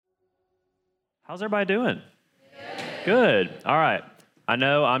How's everybody doing? Good. All right. I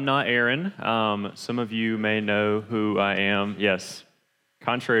know I'm not Aaron. Some of you may know who I am. Yes,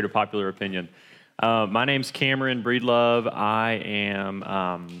 contrary to popular opinion. My name's Cameron Breedlove. I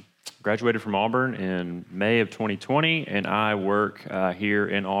am graduated from Auburn in May of 2020, and I work here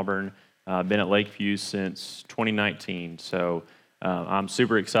in Auburn. Been at Lakeview since 2019. So I'm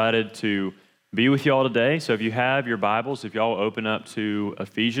super excited to be with y'all today. So if you have your Bibles, if y'all open up to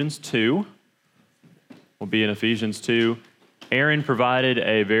Ephesians 2, we'll be in Ephesians 2. Aaron provided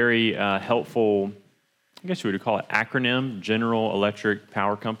a very helpful, I guess you would call it acronym, General Electric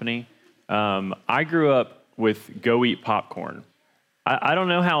Power Company. I grew up with Go Eat Popcorn. I don't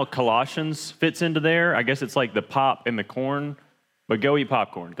know how Colossians fits into there. I guess it's like the pop and the corn, but Go Eat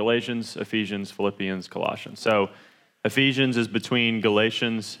Popcorn. Galatians, Ephesians, Philippians, Colossians. So Ephesians is between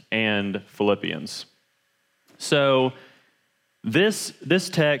Galatians and Philippians. So this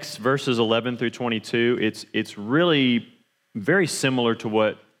text, verses 11 through 22, it's really very similar to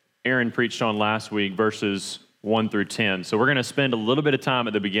what Aaron preached on last week, verses 1 through 10. So we're going to spend a little bit of time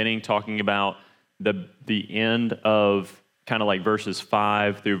at the beginning talking about the end of kind of like verses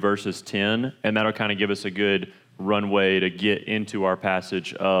 5 through verses 10, and that'll kind of give us a good runway to get into our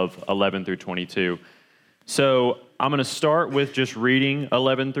passage of 11 through 22. So I'm going to start with just reading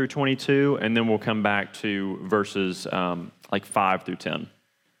 11 through 22, and then we'll come back to verses like 5 through 10.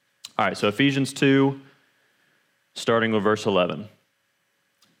 All right, so Ephesians 2, starting with verse 11.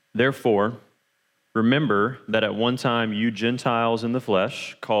 Therefore, remember that at one time you Gentiles in the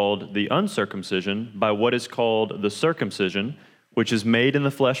flesh, called the uncircumcision by what is called the circumcision, which is made in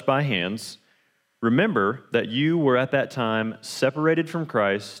the flesh by hands, remember that you were at that time separated from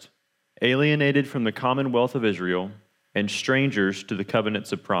Christ, alienated from the commonwealth of Israel, and strangers to the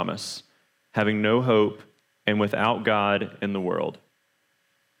covenants of promise, having no hope and without God in the world.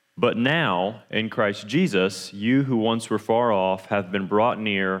 But now, in Christ Jesus, you who once were far off have been brought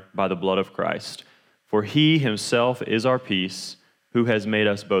near by the blood of Christ. For he himself is our peace, who has made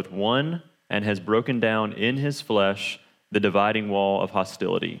us both one and has broken down in his flesh the dividing wall of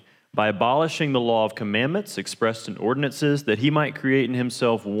hostility, by abolishing the law of commandments expressed in ordinances, that he might create in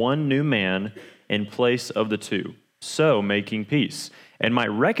himself one new man in place of the two, so making peace, and might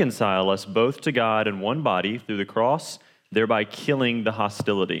reconcile us both to God in one body through the cross, thereby killing the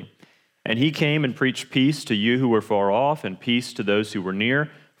hostility. And he came and preached peace to you who were far off, and peace to those who were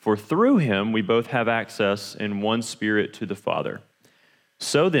near, for through him we both have access in one Spirit to the Father.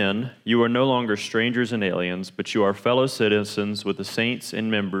 So then, you are no longer strangers and aliens, but you are fellow citizens with the saints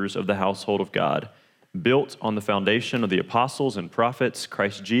and members of the household of God, built on the foundation of the apostles and prophets,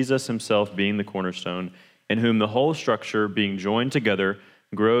 Christ Jesus himself being the cornerstone, in whom the whole structure, being joined together,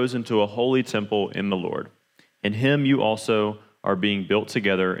 grows into a holy temple in the Lord. In him you also are being built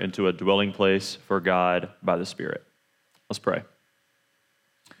together into a dwelling place for God by the Spirit. Let's pray.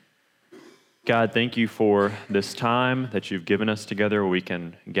 God, thank you for this time that you've given us together where we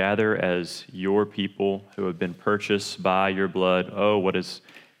can gather as your people who have been purchased by your blood. Oh, what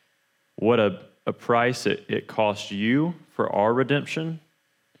a price it cost you for our redemption,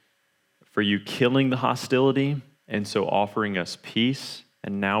 for you killing the hostility, and so offering us peace.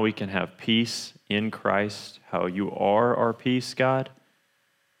 And now we can have peace in Christ, how you are our peace, God.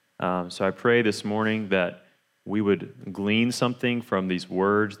 So I pray this morning that we would glean something from these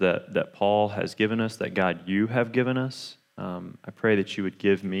words that Paul has given us, that God, you have given us. I pray that you would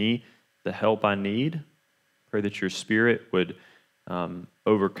give me the help I need. Pray that your Spirit would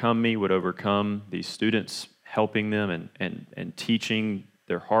overcome me, would overcome these students, helping them and teaching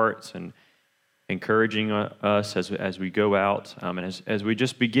their hearts and encouraging us as we go out and as we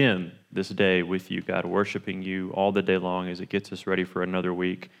just begin this day with you, God, worshiping you all the day long as it gets us ready for another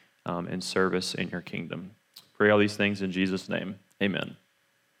week in service in your kingdom. Pray all these things in Jesus' name. Amen.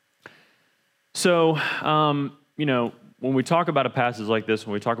 So, when we talk about a passage like this,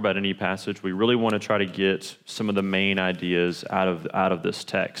 when we talk about any passage, we really want to try to get some of the main ideas out of this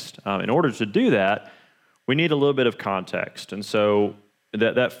text. In order to do that, we need a little bit of context. And so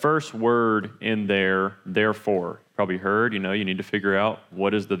that first word in there, therefore, probably heard, you need to figure out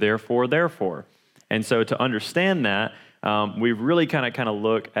what is the therefore. And so to understand that, we really kind of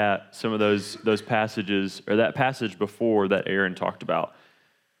look at some of those passages, or that passage before that Aaron talked about.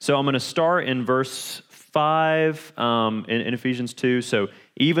 So I'm going to start in verse 5 in Ephesians 2. So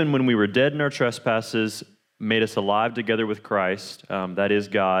even when we were dead in our trespasses, made us alive together with Christ, that is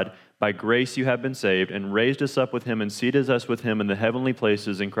God. By grace you have been saved, and raised us up with him and seated us with him in the heavenly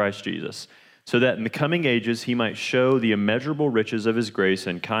places in Christ Jesus, so that in the coming ages he might show the immeasurable riches of his grace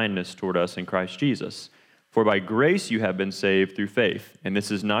and kindness toward us in Christ Jesus. For by grace you have been saved through faith, and this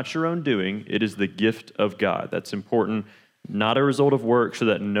is not your own doing, it is the gift of God. That's important, not a result of work, so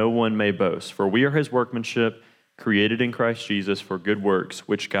that no one may boast. For we are his workmanship, created in Christ Jesus for good works,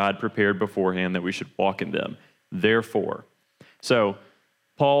 which God prepared beforehand that we should walk in them. Therefore. So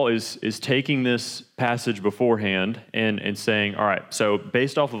Paul is taking this passage beforehand and saying, all right, so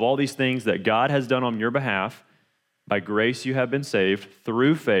based off of all these things that God has done on your behalf, by grace you have been saved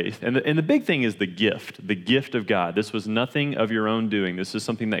through faith. And the big thing is the gift of God. This was nothing of your own doing. This is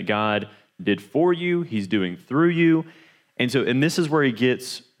something that God did for you. He's doing through you. And this is where he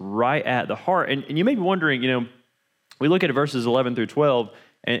gets right at the heart. And you may be wondering, we look at verses 11 through 12,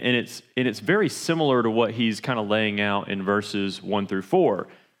 and it's very similar to what he's kind of laying out in verses 1 through 4.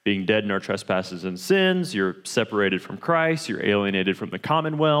 Being dead in our trespasses and sins, you're separated from Christ, you're alienated from the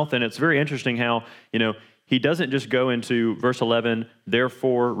commonwealth. And it's very interesting how, he doesn't just go into verse 11,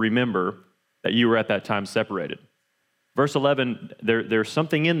 therefore remember that you were at that time separated. Verse 11, there's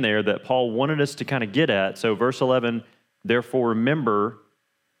something in there that Paul wanted us to kind of get at. So verse 11, therefore remember,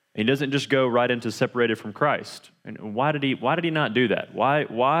 he doesn't just go right into separated from Christ. And why did he not do that?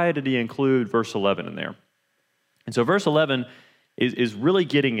 Why did he include verse 11 in there? And so verse 11 is really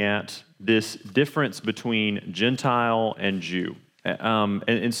getting at this difference between Gentile and Jew.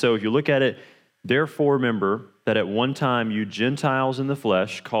 And so if you look at it, therefore remember that at one time you Gentiles in the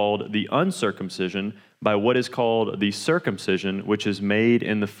flesh called the uncircumcision by what is called the circumcision, which is made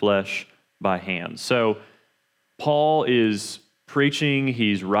in the flesh by hands. So Paul is preaching,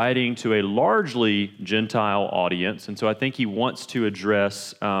 he's writing to a largely Gentile audience, and so I think he wants to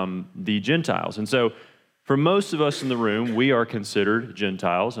address the Gentiles. And so for most of us in the room, we are considered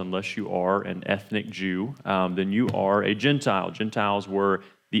Gentiles. Unless you are an ethnic Jew, then you are a Gentile. Gentiles were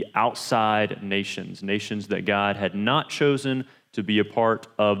the outside nations that God had not chosen to be a part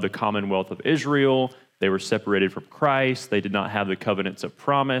of the commonwealth of Israel. They were separated from Christ. They did not have the covenants of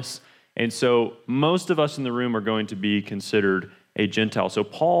promise. And so most of us in the room are going to be considered a Gentile. So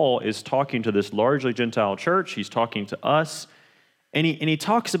Paul is talking to this largely Gentile church. He's talking to us. And he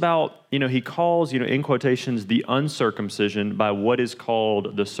talks about, he calls, in quotations, the uncircumcision by what is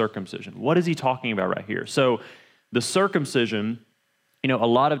called the circumcision. What is he talking about right here? So the circumcision, a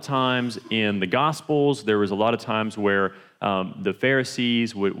lot of times in the Gospels, there was a lot of times where the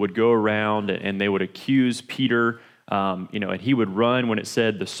Pharisees would go around and they would accuse Peter, and he would run when it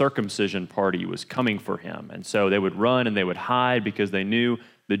said the circumcision party was coming for him. And so they would run and they would hide because they knew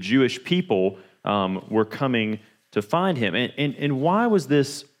the Jewish people were coming to find him. And why was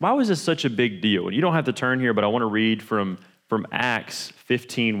this such a big deal? And you don't have to turn here, but I want to read from Acts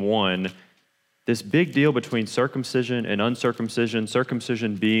 15:1. This big deal between circumcision and uncircumcision,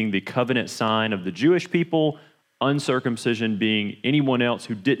 circumcision being the covenant sign of the Jewish people, uncircumcision being anyone else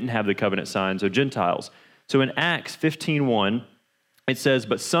who didn't have the covenant sign, so Gentiles. So in Acts 15:1, it says,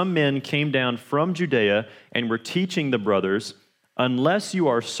 "But some men came down from Judea and were teaching the brothers, unless you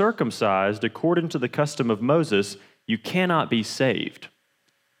are circumcised according to the custom of Moses, you cannot be saved."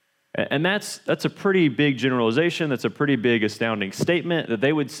 And that's a pretty big generalization. That's a pretty big, astounding statement that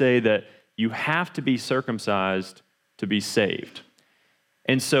they would say that you have to be circumcised to be saved.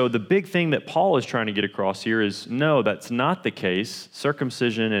 And so the big thing that Paul is trying to get across here is, no, that's not the case.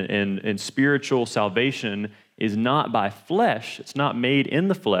 Circumcision and spiritual salvation is not by flesh. It's not made in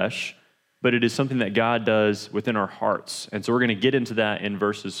the flesh, but it is something that God does within our hearts. And so we're going to get into that in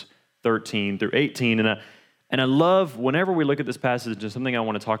verses 13 through 18. And I love, whenever we look at this passage, just something I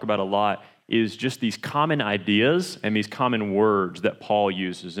want to talk about a lot is just these common ideas and these common words that Paul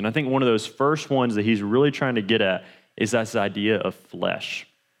uses. And I think one of those first ones that he's really trying to get at is this idea of flesh.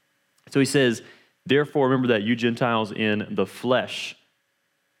 So he says, "Therefore, remember that you Gentiles in the flesh,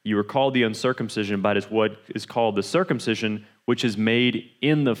 you were called the uncircumcision, but it's what is called the circumcision, which is made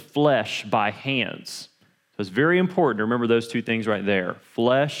in the flesh by hands." So it's very important to remember those two things right there,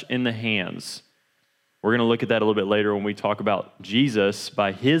 flesh in the hands. We're going to look at that a little bit later when we talk about Jesus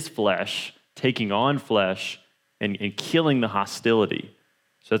by his flesh taking on flesh and killing the hostility.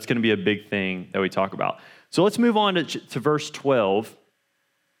 So that's going to be a big thing that we talk about. So let's move on to verse 12.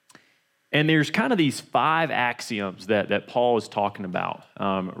 And there's kind of these 5 axioms that Paul is talking about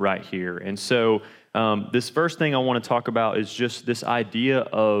right here. And so this first thing I want to talk about is just this idea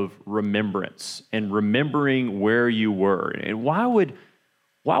of remembrance and remembering where you were. And why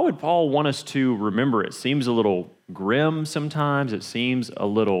would Paul want us to remember? It seems a little grim sometimes. It seems a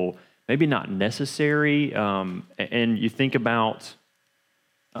little maybe not necessary. And you think about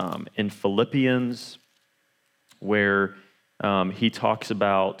in Philippians where he talks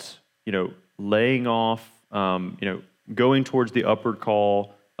about, laying off, going towards the upward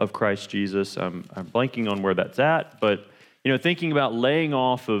call of Christ Jesus. I'm blanking on where that's at, but thinking about laying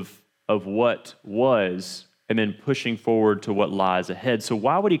off of what was and then pushing forward to what lies ahead. So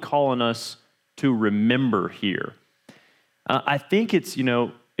why would he call on us to remember here? I think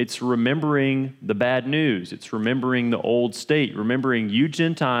it's remembering the bad news. It's remembering the old state, remembering you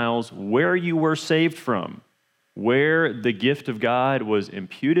Gentiles, where you were saved from, where the gift of God was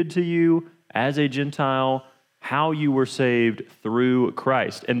imputed to you as a Gentile, how you were saved through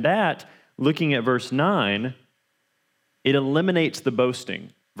Christ. And that, looking at verse 9, it eliminates the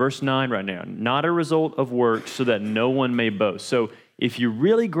boasting. Verse 9 right now, not a result of works so that no one may boast. So if you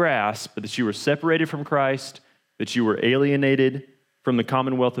really grasp that you were separated from Christ, that you were alienated from the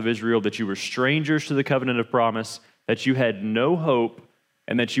commonwealth of Israel, that you were strangers to the covenant of promise, that you had no hope,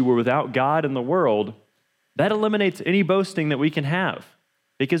 and that you were without God in the world, that eliminates any boasting that we can have,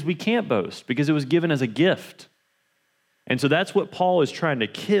 because we can't boast, because it was given as a gift. And so that's what Paul is trying to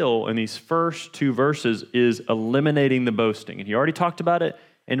kill in these first two verses, is eliminating the boasting. And he already talked about it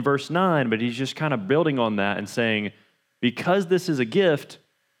in verse 9, but he's just kind of building on that and saying, because this is a gift,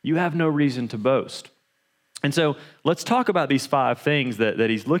 you have no reason to boast. And so let's talk about these 5 things that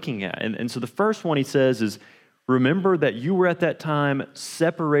he's looking at. And so the first one he says is, remember that you were at that time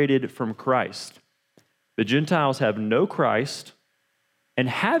separated from Christ. The Gentiles have no Christ, and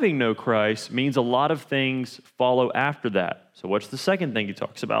having no Christ means a lot of things follow after that. So what's the second thing he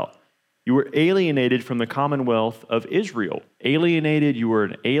talks about? You were alienated from the commonwealth of Israel. Alienated, you were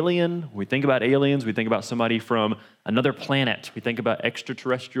an alien. We think about aliens, we think about somebody from another planet. We think about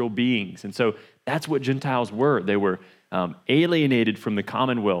extraterrestrial beings. And so that's what Gentiles were. They were alienated from the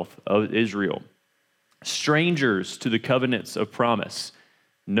commonwealth of Israel. Strangers to the covenants of promise.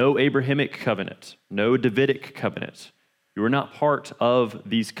 No Abrahamic covenant, no Davidic covenant. You were not part of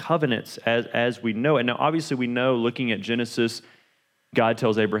these covenants as we know it. Now, obviously, we know, looking at Genesis, God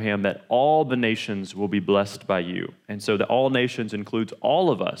tells Abraham that all the nations will be blessed by you. And so the all nations includes all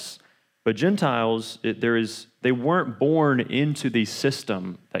of us. But Gentiles, they weren't born into the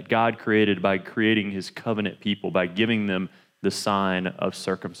system that God created by creating his covenant people, by giving them the sign of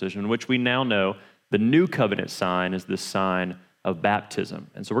circumcision, which we now know the new covenant sign is this sign of baptism.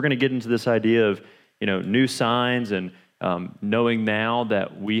 And so we're going to get into this idea of new signs and knowing now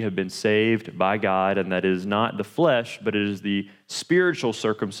that we have been saved by God, and that is not the flesh, but it is the spiritual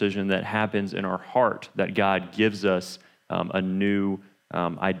circumcision that happens in our heart, that God gives us a new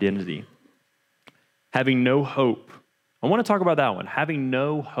identity. Having no hope. I want to talk about that one, having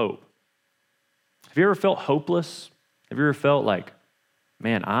no hope. Have you ever felt hopeless? Have you ever felt like,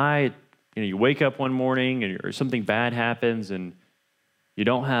 man, you wake up one morning or something bad happens and you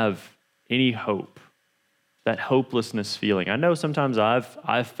don't have any hope? That hopelessness feeling. I know sometimes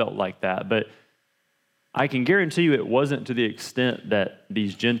I've felt like that, but I can guarantee you it wasn't to the extent that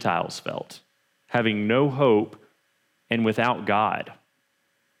these Gentiles felt. Having no hope and without God.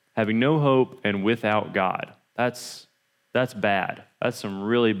 Having no hope and without God. That's bad. That's some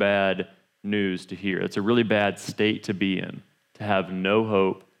really bad news to hear. It's a really bad state to be in, to have no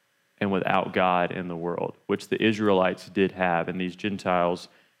hope and without God in the world, which the Israelites did have, and these Gentiles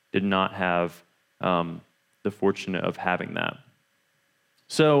did not have the fortune of having that.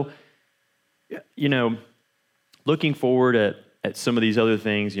 So, looking forward at some of these other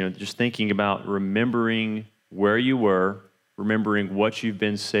things, just thinking about remembering where you were, remembering what you've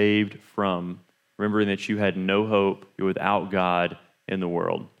been saved from, remembering that you had no hope, you're without God in the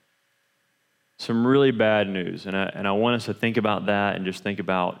world. Some really bad news, and I want us to think about that and just think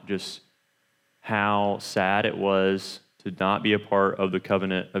about just how sad it was to not be a part of the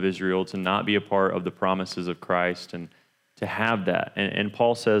covenant of Israel, to not be a part of the promises of Christ, and to have that. And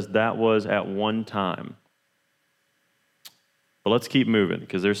Paul says that was at one time. But let's keep moving,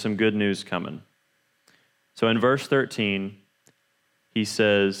 because there's some good news coming. So in verse 13, he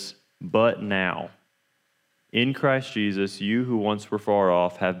says, but now, in Christ Jesus, you who once were far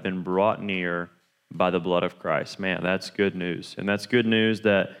off have been brought near by the blood of Christ. Man, that's good news. And that's good news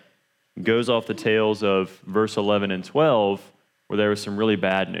that goes off the tails of verse 11 and 12, where there was some really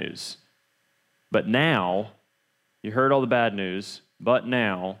bad news. But now, you heard all the bad news, but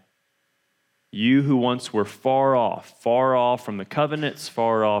now, you who once were far off from the covenants,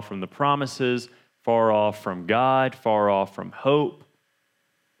 far off from the promises, far off from God, far off from hope,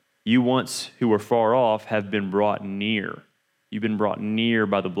 you once who were far off have been brought near. You've been brought near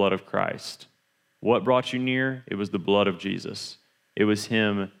by the blood of Christ. What brought you near? It was the blood of Jesus. It was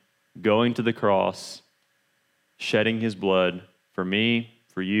him going to the cross, shedding his blood for me,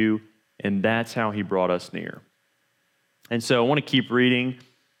 for you, and that's how he brought us near. And so I want to keep reading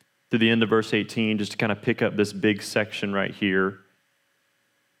to the end of verse 18 just to kind of pick up this big section right here.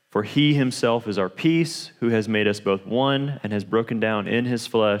 For he himself is our peace, who has made us both one and has broken down in his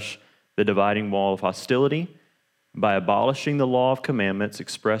flesh the dividing wall of hostility by abolishing the law of commandments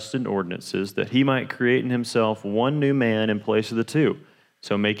expressed in ordinances, that he might create in himself one new man in place of the two,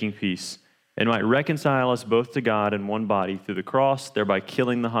 so making peace, and might reconcile us both to God in one body through the cross, thereby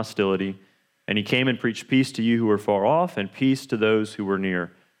killing the hostility. And he came and preached peace to you who were far off and peace to those who were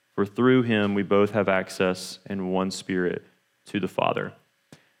near. For through him we both have access in one Spirit to the Father.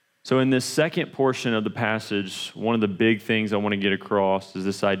 So in this second portion of the passage, one of the big things I want to get across is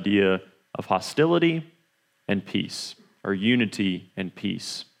this idea of hostility and peace, or unity and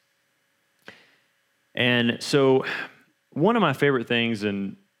peace. And so one of my favorite things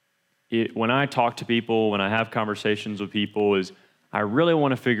when I talk to people, when I have conversations with people, is I really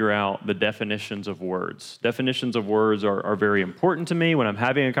want to figure out the definitions of words. Definitions of words are very important to me when I'm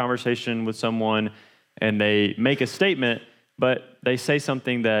having a conversation with someone and they make a statement, but they say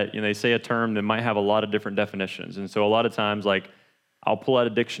something that, they say a term that might have a lot of different definitions. And so a lot of times, I'll pull out a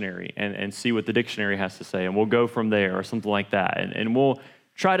dictionary and see what the dictionary has to say, and we'll go from there or something like that. And we'll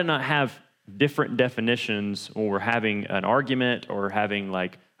try to not have different definitions when we're having an argument or having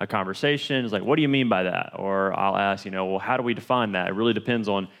a conversation. It's what do you mean by that? Or I'll ask, well, how do we define that? It really depends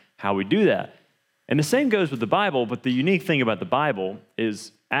on how we do that. And the same goes with the Bible, but the unique thing about the Bible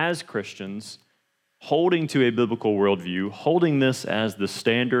is, as Christians, holding to a biblical worldview, holding this as the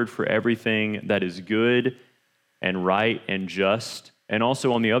standard for everything that is good and right and just, and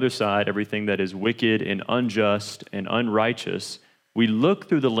also on the other side, everything that is wicked and unjust and unrighteous, we look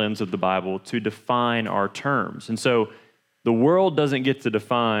through the lens of the Bible to define our terms. And so the world doesn't get to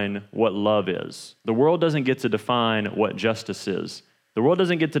define what love is. The world doesn't get to define what justice is. The world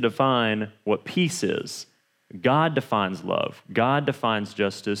doesn't get to define what peace is. God defines love. God defines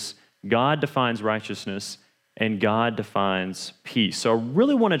justice. God defines righteousness. And God defines peace. So I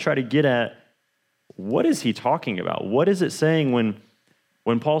really want to try to get at, what is he talking about? What is it saying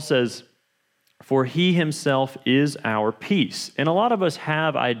when Paul says, for he himself is our peace? And a lot of us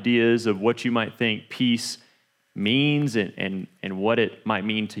have ideas of what you might think peace means and what it might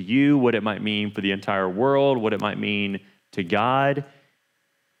mean to you, what it might mean for the entire world, what it might mean to God.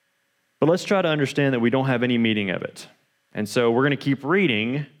 But let's try to understand that we don't have any meaning of it. And so we're going to keep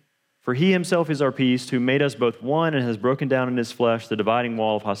reading. For he himself is our peace, who made us both one and has broken down in his flesh the dividing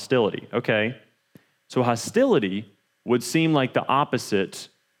wall of hostility. Okay, so hostility would seem like the opposite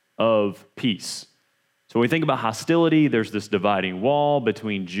of peace. So when we think about hostility, there's this dividing wall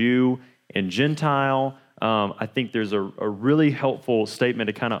between Jew and Gentile. I think there's a really helpful statement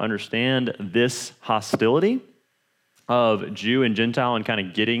to kind of understand this hostility of Jew and Gentile and kind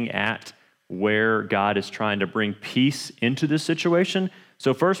of getting at where God is trying to bring peace into this situation.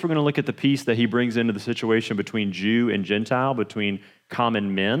 So first, we're going to look at the peace that he brings into the situation between Jew and Gentile, between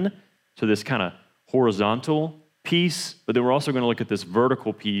common men. So this kind of horizontal peace, but then we're also going to look at this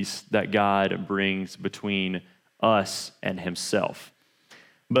vertical peace that God brings between us and himself.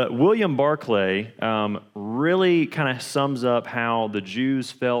 But William Barclay really kind of sums up how the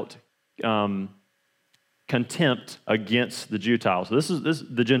Jews felt contempt against the Gentiles. So this is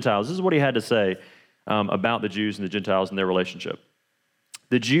the Gentiles. This is what he had to say about the Jews and the Gentiles and their relationship.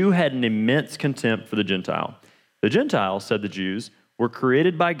 The Jew had an immense contempt for the Gentile. The Gentiles, said the Jews, were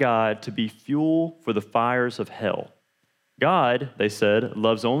created by God to be fuel for the fires of hell. God, they said,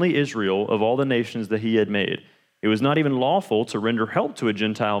 loves only Israel of all the nations that he had made. It was not even lawful to render help to a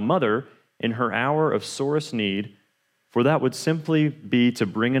Gentile mother in her hour of sorest need, for that would simply be to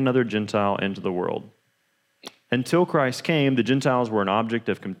bring another Gentile into the world. Until Christ came, the Gentiles were an object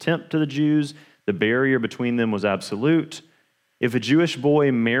of contempt to the Jews. The barrier between them was absolute. If a Jewish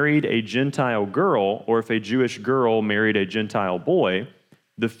boy married a Gentile girl, or if a Jewish girl married a Gentile boy,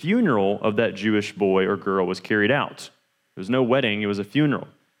 the funeral of that Jewish boy or girl was carried out. There was no wedding, it was a funeral.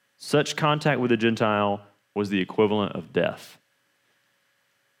 Such contact with a Gentile was the equivalent of death.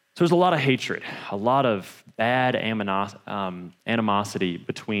 So there's a lot of hatred, a lot of bad animosity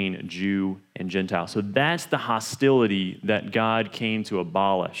between Jew and Gentile. So that's the hostility that God came to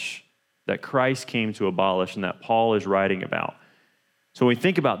abolish, that Christ came to abolish, and that Paul is writing about. So when we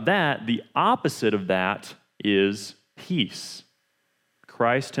think about that, the opposite of that is peace.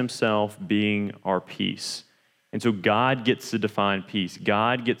 Christ himself being our peace. And so God gets to define peace.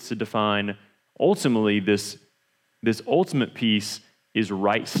 God gets to define, ultimately, this ultimate peace is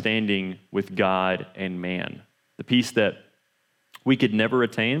right standing with God and man. The peace that we could never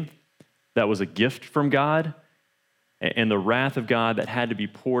attain, that was a gift from God, and the wrath of God that had to be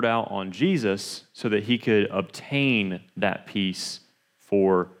poured out on Jesus so that he could obtain that peace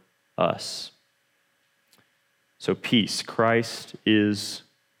for us. So peace, Christ is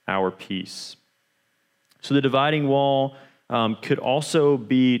our peace. So the dividing wall could also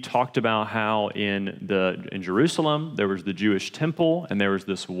be talked about how in Jerusalem there was the Jewish temple and there was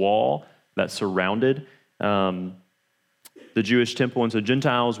this wall that surrounded the Jewish temple, and so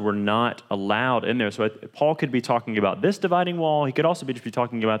Gentiles were not allowed in there. So Paul could be talking about this dividing wall. He could also be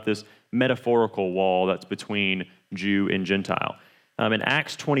talking about this metaphorical wall that's between Jew and Gentile. In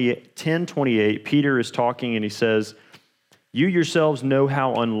Acts 10:28, Peter is talking and he says, "You yourselves know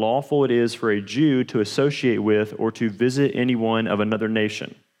how unlawful it is for a Jew to associate with or to visit anyone of another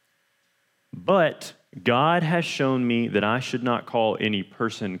nation. But God has shown me that I should not call any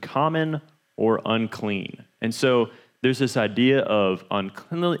person common or unclean." And so there's this idea of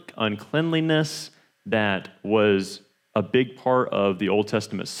uncleanliness that was a big part of the Old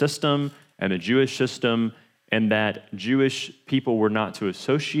Testament system and the Jewish system, and that Jewish people were not to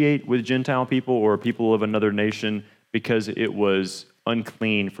associate with Gentile people or people of another nation because it was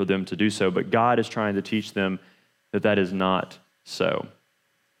unclean for them to do so. But God is trying to teach them that that is not so.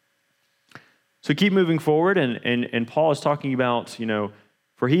 So keep moving forward, and Paul is talking about,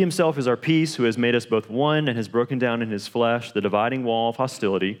 for he himself is our peace, who has made us both one and has broken down in his flesh the dividing wall of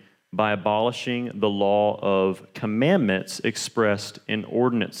hostility by abolishing the law of commandments expressed in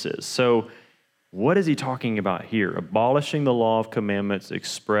ordinances. So what is he talking about here? Abolishing the law of commandments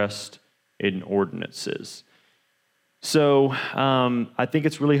expressed in ordinances. So I think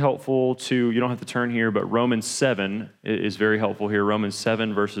it's really helpful you don't have to turn here, but Romans 7 is very helpful here. Romans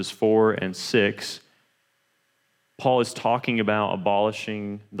 7 verses 4 and 6. Paul is talking about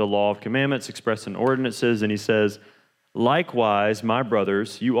abolishing the law of commandments expressed in ordinances, and he says, "Likewise, my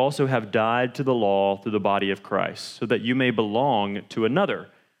brothers, you also have died to the law through the body of Christ, so that you may belong to another,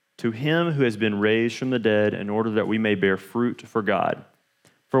 to him who has been raised from the dead, in order that we may bear fruit for God.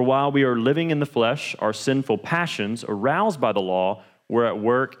 For while we are living in the flesh, our sinful passions, aroused by the law, were at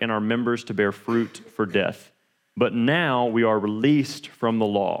work in our members to bear fruit for death. But now we are released from the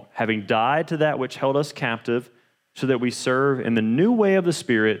law, having died to that which held us captive, so that we serve in the new way of the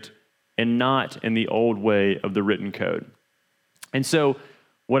Spirit and not in the old way of the written code." And so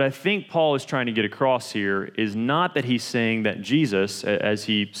what I think Paul is trying to get across here is not that he's saying that Jesus, as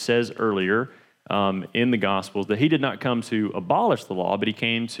he says earlier in the Gospels, that he did not come to abolish the law, but he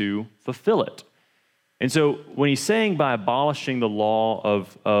came to fulfill it. And so when he's saying by abolishing the law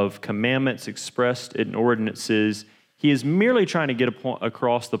of commandments expressed in ordinances, he is merely trying to get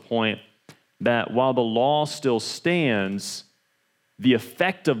across the point that while the law still stands, the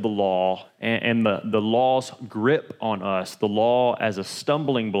effect of the law and the law's grip on us, the law as a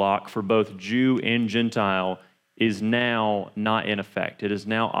stumbling block for both Jew and Gentile, is now not in effect. It is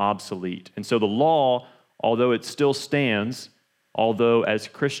now obsolete. And so the law, although it still stands, although as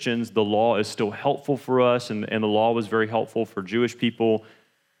Christians the law is still helpful for us, and the law was very helpful for Jewish people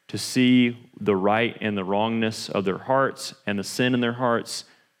to see the right and the wrongness of their hearts and the sin in their hearts,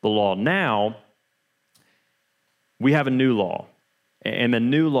 the law now, we have a new law. And the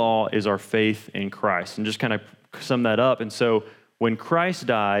new law is our faith in Christ. And just kind of sum that up. And so when Christ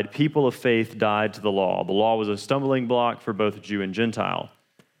died, people of faith died to the law. The law was a stumbling block for both Jew and Gentile.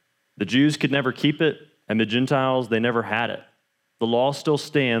 The Jews could never keep it, and the Gentiles, they never had it. The law still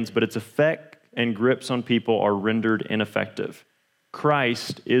stands, but its effect and grips on people are rendered ineffective.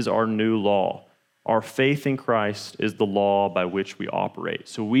 Christ is our new law. Our faith in Christ is the law by which we operate.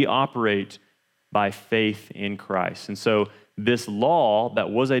 So we operate by faith in Christ. And so this law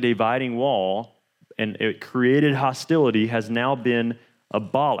that was a dividing wall and it created hostility has now been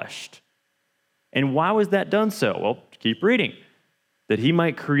abolished. And why was that done so? Well, keep reading. That he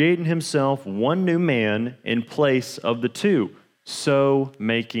might create in himself one new man in place of the two, so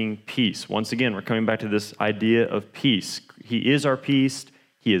making peace. Once again, we're coming back to this idea of peace. He is our peace.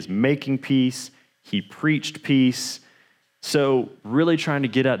 He is making peace. He preached peace. So really trying to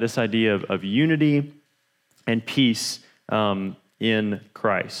get at this idea of unity and peace in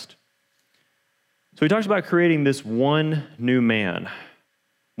Christ. So he talks about creating this one new man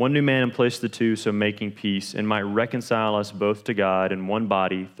in place of the two, so making peace, and might reconcile us both to God in one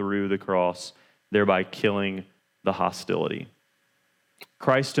body through the cross, thereby killing the hostility.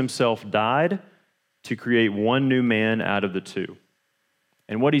 Christ himself died to create one new man out of the two.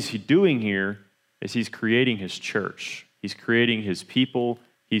 And what is he doing here is he's creating his church. He's creating his people.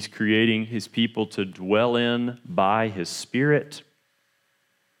 He's creating his people to dwell in by his Spirit.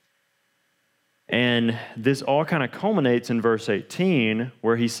 And this all kind of culminates in verse 18,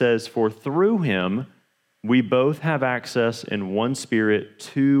 where he says, "For through him we both have access in one Spirit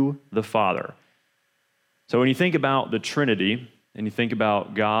to the Father." So when you think about the Trinity, and you think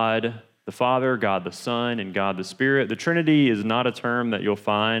about God, the the Father, God the Son, and God the Spirit. The Trinity is not a term that you'll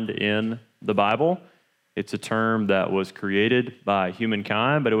find in the Bible. It's a term that was created by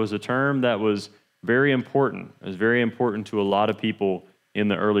humankind, but it was a term that was very important. It was very important to a lot of people in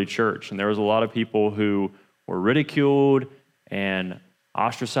the early church. And there was a lot of people who were ridiculed and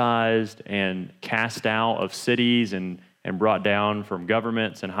ostracized and cast out of cities and brought down from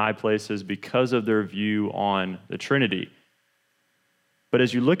governments and high places because of their view on the Trinity. But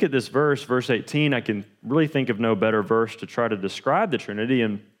as you look at this verse 18, I can really think of no better verse to try to describe the Trinity.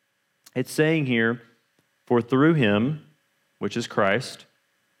 And it's saying here, for through him, which is Christ,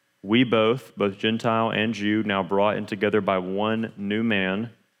 we both Gentile and Jew, now brought in together by one new man,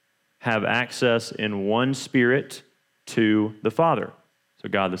 have access in one Spirit to the Father. So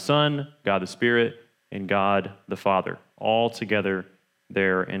God the Son, God the Spirit, and God the Father, all together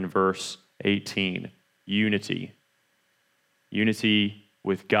there in verse 18. Unity. Unity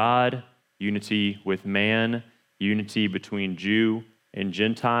with God, unity with man, unity between Jew and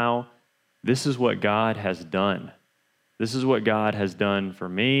Gentile. This is what God has done. This is what God has done for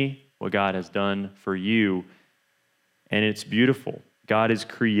me, what God has done for you, and it's beautiful. God is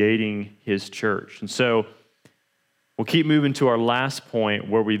creating his church. And so we'll keep moving to our last point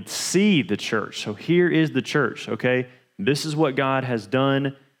where we see the church. So here is the church, okay? This is what God has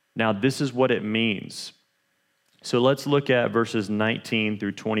done. Now this is what it means. So let's look at verses 19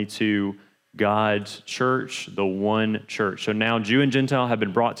 through 22, God's church, the one church. So now Jew and Gentile have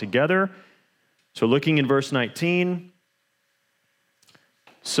been brought together. So looking in verse 19,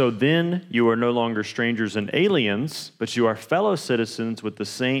 so then you are no longer strangers and aliens, but you are fellow citizens with the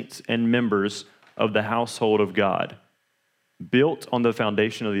saints and members of the household of God, built on the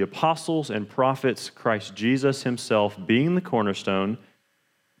foundation of the apostles and prophets, Christ Jesus himself being the cornerstone,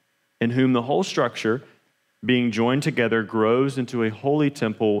 in whom the whole structure, being joined together, grows into a holy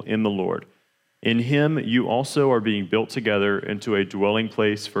temple in the Lord. In him you also are being built together into a dwelling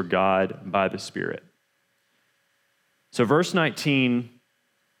place for God by the Spirit. So verse 19,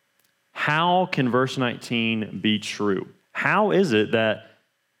 how can verse 19 be true? How is it that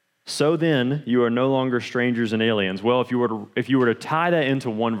so then you are no longer strangers and aliens? Well, if you were to tie that into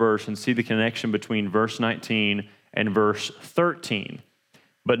one verse and see the connection between verse 19 and verse 13,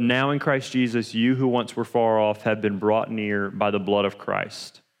 but now in Christ Jesus, you who once were far off have been brought near by the blood of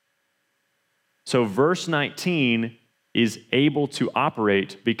Christ. So verse 19 is able to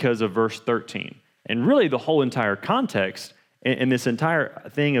operate because of verse 13. And really the whole entire context in this entire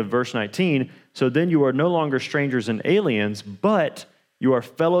thing of verse 19, so then you are no longer strangers and aliens, but you are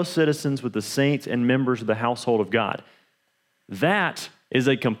fellow citizens with the saints and members of the household of God. That is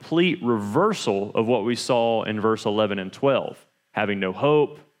a complete reversal of what we saw in verse 11 and 12. Having no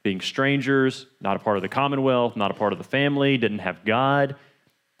hope, being strangers, not a part of the commonwealth, not a part of the family, didn't have God.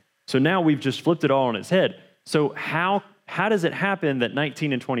 So now we've just flipped it all on its head. So how does it happen that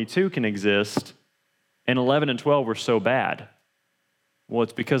 19 and 22 can exist and 11 and 12 were so bad? Well,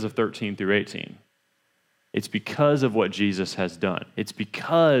 it's because of 13 through 18. It's because of what Jesus has done. It's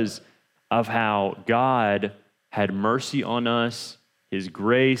because of how God had mercy on us, his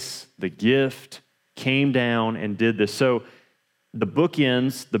grace, the gift, came down and did this. So the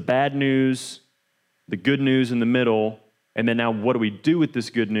bookends, the bad news, the good news in the middle, and then now what do we do with this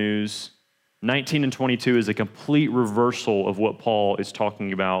good news? 19 and 22 is a complete reversal of what Paul is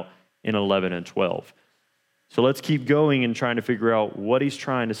talking about in 11 and 12. So let's keep going and trying to figure out what he's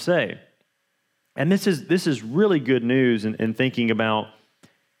trying to say. And this is really good news in thinking about,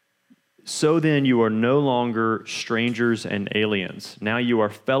 so then you are no longer strangers and aliens. Now you are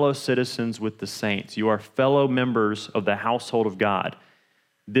fellow citizens with the saints. You are fellow members of the household of God.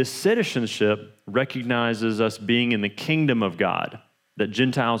 This citizenship recognizes us being in the kingdom of God that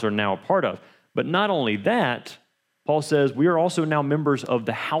Gentiles are now a part of. But not only that, Paul says we are also now members of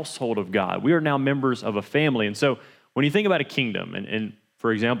the household of God. We are now members of a family. And so when you think about a kingdom, and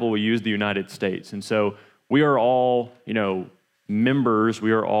for example, we use the United States. And so we are all, members,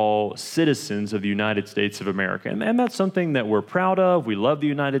 we are all citizens of the United States of America. And that's something that we're proud of. We love the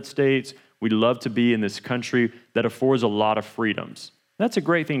United States. We love to be in this country that affords a lot of freedoms. That's a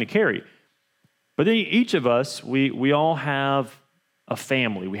great thing to carry. But then each of us, we all have a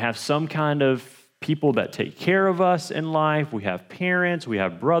family. We have some kind of people that take care of us in life. We have parents, we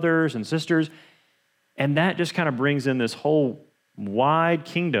have brothers and sisters. And that just kind of brings in this whole wide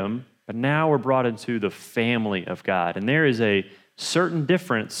kingdom, but now we're brought into the family of God. And there is a certain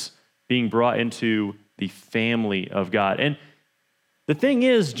difference being brought into the family of God. And the thing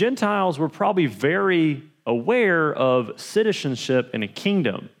is, Gentiles were probably very aware of citizenship in a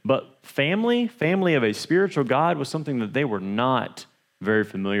kingdom, but family of a spiritual God was something that they were not very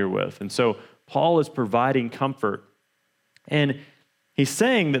familiar with. And so Paul is providing comfort. And he's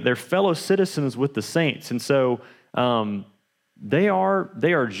saying that they're fellow citizens with the saints. And so they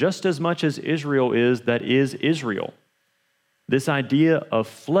are just as much as Israel is that is Israel. This idea of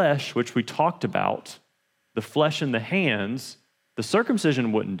flesh, which we talked about, the flesh in the hands, the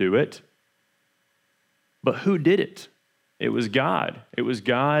circumcision wouldn't do it. But who did it? It was God. It was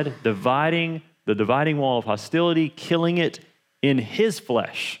God dividing the dividing wall of hostility, killing it in his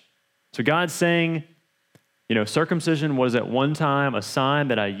flesh. So God's saying, circumcision was at one time a sign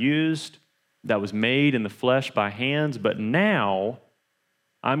that I used that was made in the flesh by hands, but now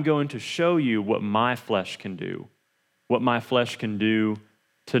I'm going to show you what my flesh can do. What my flesh can do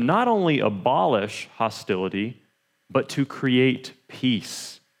to not only abolish hostility, but to create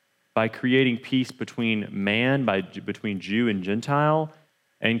peace. By creating peace between man, between Jew and Gentile,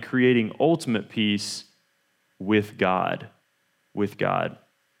 and creating ultimate peace with God. With God.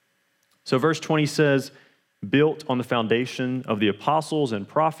 So verse 20 says, built on the foundation of the apostles and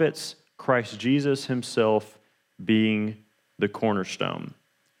prophets, Christ Jesus himself being the cornerstone.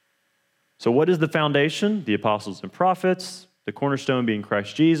 So what is the foundation? The apostles and prophets, the cornerstone being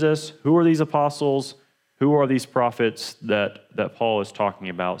Christ Jesus. Who are these apostles? Who are these prophets that Paul is talking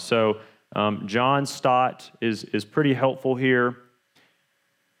about? So John Stott is pretty helpful here.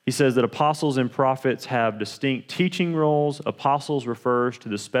 He says that apostles and prophets have distinct teaching roles. Apostles refers to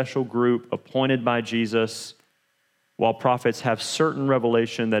the special group appointed by Jesus, while prophets have certain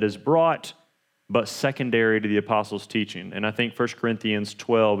revelation that is brought, but secondary to the apostles' teaching. And I think 1 Corinthians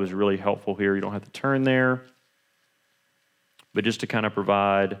 12 is really helpful here. You don't have to turn there. But just to kind of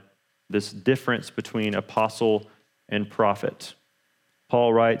provide this difference between apostle and prophet.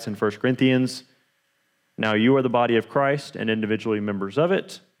 Paul writes in 1 Corinthians, now you are the body of Christ and individually members of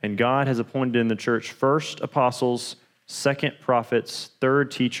it, and God has appointed in the church first apostles, second prophets,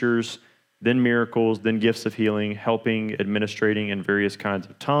 third teachers, then miracles, then gifts of healing, helping, administrating, and various kinds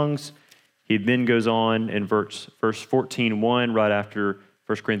of tongues. He then goes on in verse 14:1, right after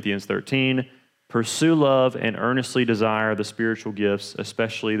 1 Corinthians 13, pursue love and earnestly desire the spiritual gifts,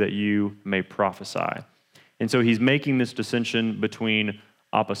 especially that you may prophesy. And so he's making this distinction between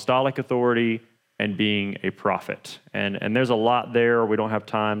apostolic authority and being a prophet. And there's a lot there. We don't have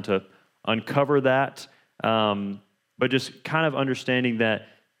time to uncover that. But just kind of understanding that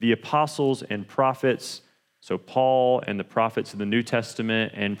the apostles and prophets, so Paul and the prophets of the New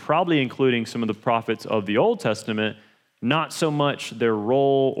Testament, and probably including some of the prophets of the Old Testament, not so much their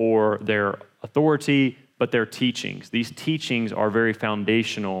role or their authority, but their teachings. These teachings are very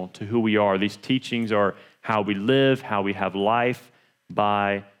foundational to who we are. These teachings are how we live, how we have life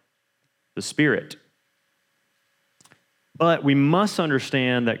by the Spirit. But we must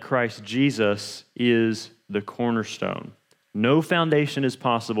understand that Christ Jesus is the cornerstone. No foundation is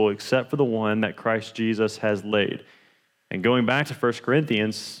possible except for the one that Christ Jesus has laid. And going back to 1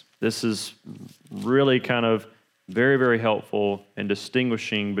 Corinthians, this is really kind of very, very helpful in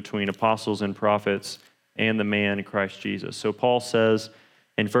distinguishing between apostles and prophets and the man Christ Jesus. So Paul says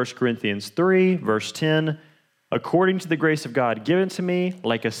in 1 Corinthians 3, verse 10, according to the grace of God given to me,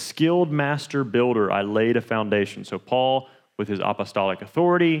 like a skilled master builder, I laid a foundation. So Paul, with his apostolic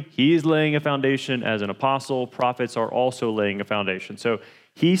authority, he's laying a foundation as an apostle. Prophets are also laying a foundation. So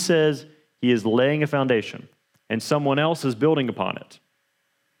he says he is laying a foundation, and someone else is building upon it.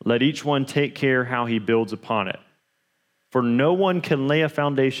 Let each one take care how he builds upon it. For no one can lay a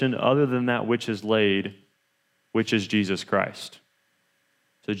foundation other than that which is laid, which is Jesus Christ.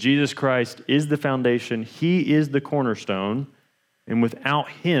 So Jesus Christ is the foundation. He is the cornerstone. And without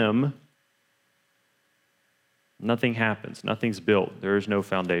him, nothing happens. Nothing's built. There is no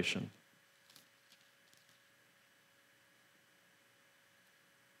foundation.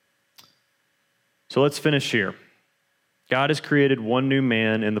 So let's finish here. God has created one new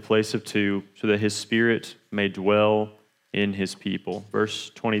man in the place of two so that his Spirit may dwell in his people.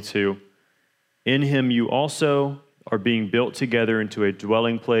 Verse 22, in him you also are being built together into a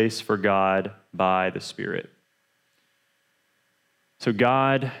dwelling place for God by the Spirit. So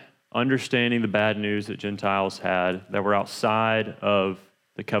God, understanding the bad news that Gentiles had, that were outside of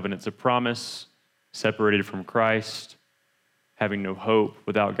the covenants of promise, separated from Christ, having no hope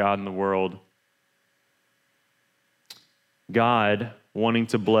without God in the world, God, wanting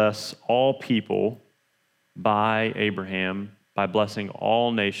to bless all people by Abraham, by blessing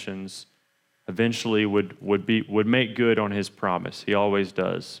all nations, eventually would make good on his promise. He always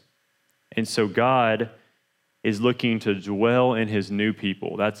does. And so God is looking to dwell in his new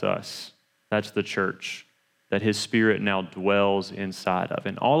people. That's us. That's the church that his Spirit now dwells inside of.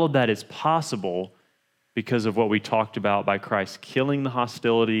 And all of that is possible because of what we talked about by Christ killing the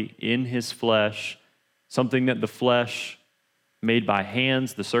hostility in his flesh, something that the flesh made by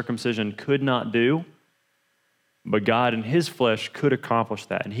hands, the circumcision, could not do. But God in his flesh could accomplish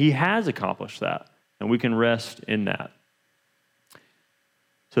that, and he has accomplished that, and we can rest in that.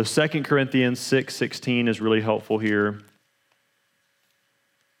 So 2 Corinthians 6:16 is really helpful here.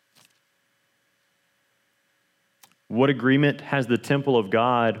 What agreement has the temple of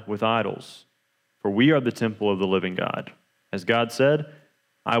God with idols? For we are the temple of the living God. As God said,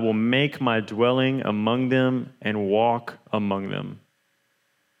 I will make my dwelling among them and walk among them.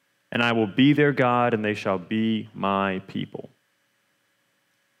 And I will be their God, and they shall be my people.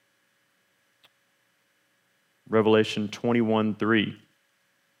 Revelation 21:3.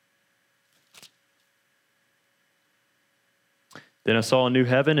 Then I saw a new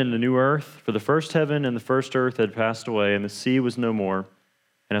heaven and a new earth, for the first heaven and the first earth had passed away, and the sea was no more.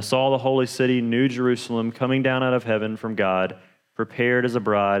 And I saw the holy city, New Jerusalem, coming down out of heaven from God, prepared as a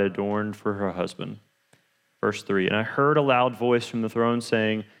bride adorned for her husband. Verse 3, and I heard a loud voice from the throne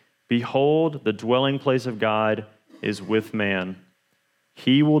saying, Behold, the dwelling place of God is with man.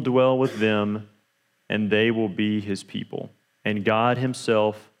 He will dwell with them, and they will be his people. And God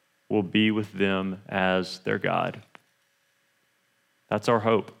himself will be with them as their God. That's our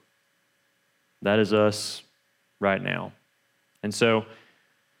hope. That is us right now. And so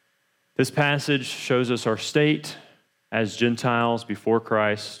this passage shows us our state as Gentiles before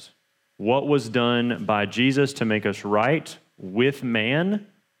Christ, what was done by Jesus to make us right with man,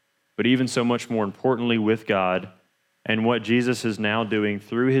 but even so much more importantly with God, and what Jesus is now doing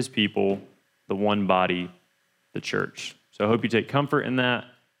through his people, the one body, the church. So I hope you take comfort in that.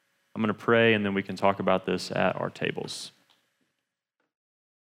 I'm going to pray, and then we can talk about this at our tables.